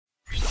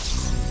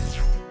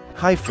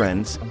Hi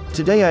friends,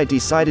 today I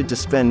decided to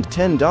spend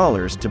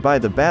 $10 to buy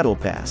the battle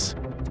pass.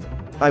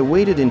 I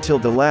waited until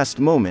the last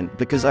moment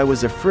because I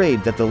was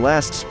afraid that the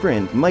last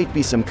sprint might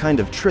be some kind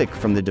of trick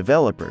from the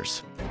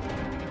developers.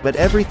 But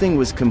everything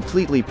was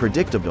completely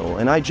predictable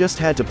and I just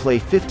had to play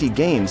 50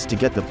 games to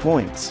get the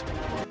points.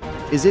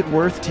 Is it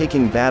worth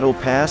taking battle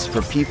pass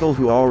for people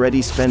who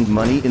already spend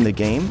money in the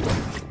game?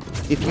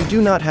 If you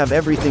do not have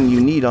everything you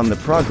need on the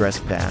progress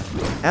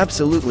path,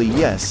 absolutely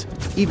yes,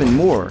 even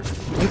more,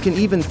 you can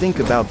even think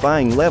about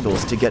buying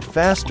levels to get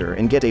faster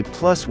and get a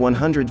plus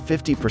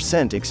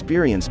 150%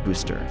 experience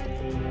booster.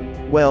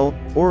 Well,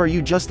 or are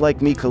you just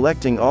like me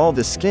collecting all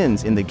the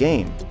skins in the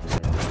game?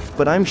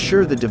 But I'm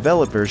sure the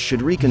developers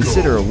should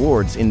reconsider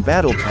awards in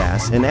Battle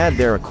Pass and add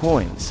their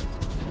coins.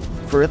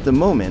 For at the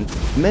moment,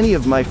 many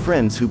of my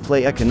friends who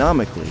play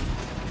economically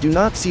do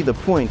not see the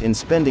point in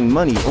spending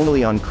money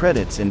only on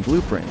credits and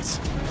blueprints.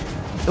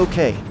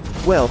 Okay,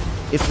 well,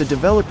 if the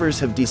developers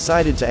have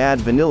decided to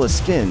add vanilla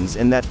skins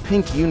and that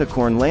pink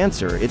unicorn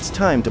lancer, it's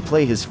time to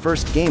play his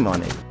first game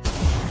on it.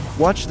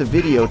 Watch the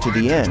video to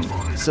the end,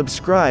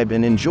 subscribe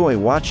and enjoy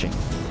watching.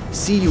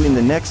 See you in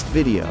the next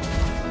video.